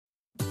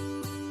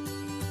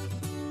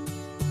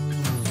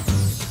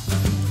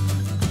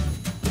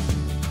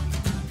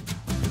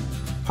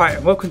Hi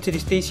and welcome to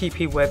this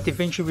DCP Web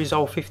DaVinci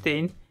Resolve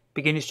 15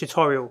 beginners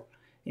tutorial.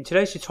 In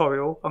today's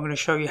tutorial I'm going to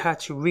show you how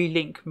to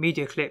relink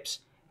media clips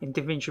in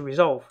DaVinci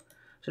Resolve.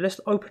 So let's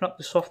open up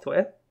the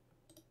software.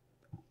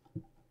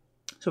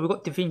 So we've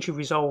got DaVinci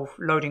Resolve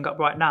loading up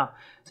right now.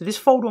 So this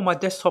folder on my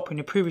desktop in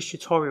the previous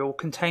tutorial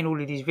contained all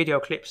of these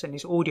video clips and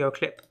this audio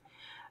clip.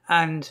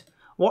 And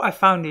what I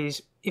found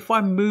is if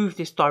I move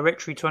this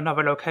directory to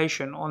another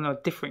location on a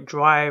different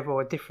drive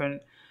or a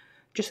different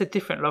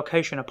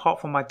location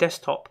apart from my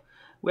desktop,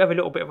 we have a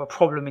little bit of a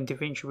problem in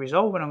DaVinci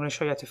Resolve, and I'm going to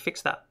show you how to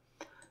fix that.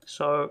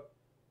 So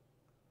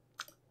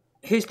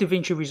here's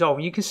DaVinci Resolve,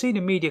 and you can see the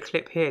media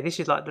clip here. This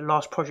is like the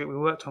last project we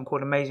worked on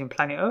called Amazing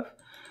Planet Earth.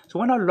 So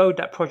when I load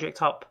that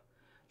project up,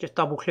 just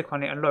double click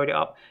on it and load it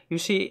up, you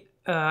see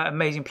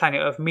Amazing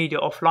Planet Earth media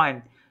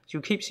offline. So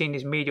you keep seeing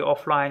this media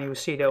offline. You'll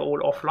see they're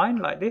all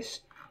offline like this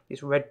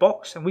red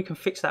box, and we can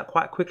fix that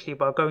quite quickly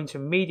by going to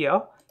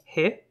media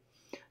here.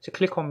 So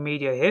click on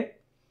media here.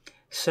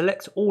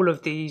 Select all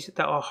of these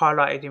that are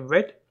highlighted in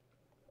red,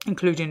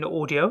 including the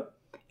audio,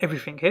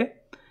 everything here.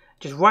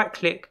 Just right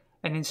click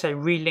and then say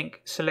relink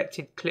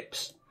selected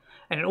clips.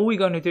 And then all we're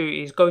going to do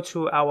is go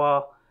to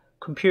our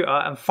computer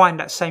and find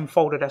that same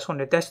folder that's on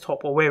the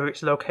desktop or wherever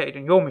it's located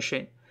in your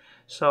machine.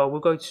 So we'll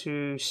go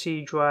to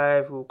C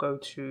drive, we'll go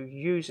to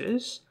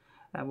users,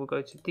 and we'll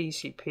go to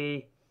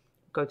DCP,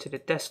 go to the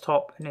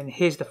desktop, and then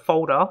here's the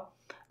folder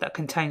that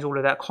contains all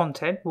of that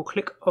content. We'll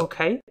click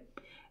OK.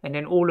 And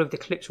then all of the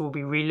clips will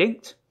be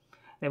relinked.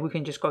 Then we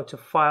can just go to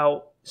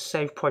File,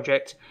 Save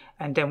Project,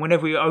 and then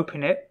whenever we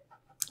open it,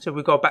 so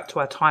we go back to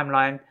our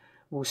timeline,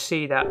 we'll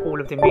see that all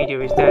of the media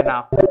is there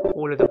now.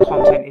 All of the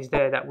content is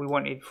there that we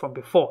wanted from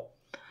before.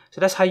 So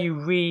that's how you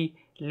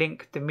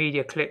relink the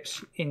media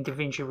clips in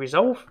DaVinci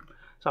Resolve.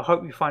 So I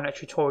hope you find that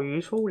tutorial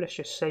useful. Let's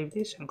just save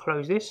this and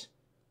close this.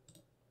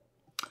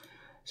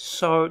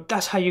 So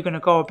that's how you're going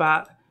to go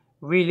about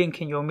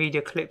relinking your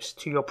media clips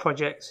to your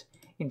projects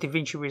in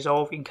DaVinci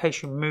Resolve in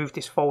case you move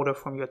this folder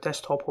from your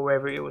desktop or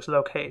wherever it was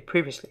located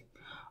previously.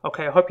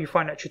 Okay, I hope you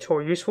find that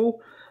tutorial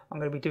useful. I'm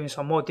going to be doing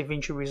some more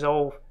DaVinci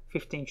Resolve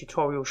 15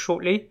 tutorials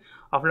shortly.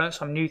 I've learned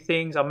some new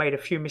things. I made a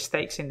few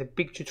mistakes in the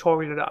big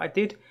tutorial that I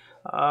did.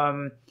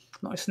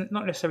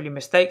 Not necessarily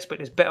mistakes, but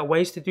there's better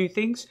ways to do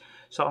things.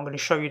 So I'm going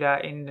to show you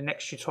that in the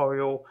next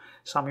tutorial,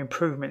 some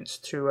improvements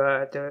to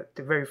the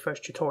very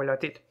first tutorial I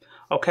did.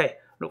 Okay,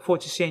 look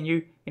forward to seeing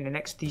you in the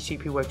next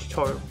DCP Web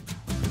tutorial.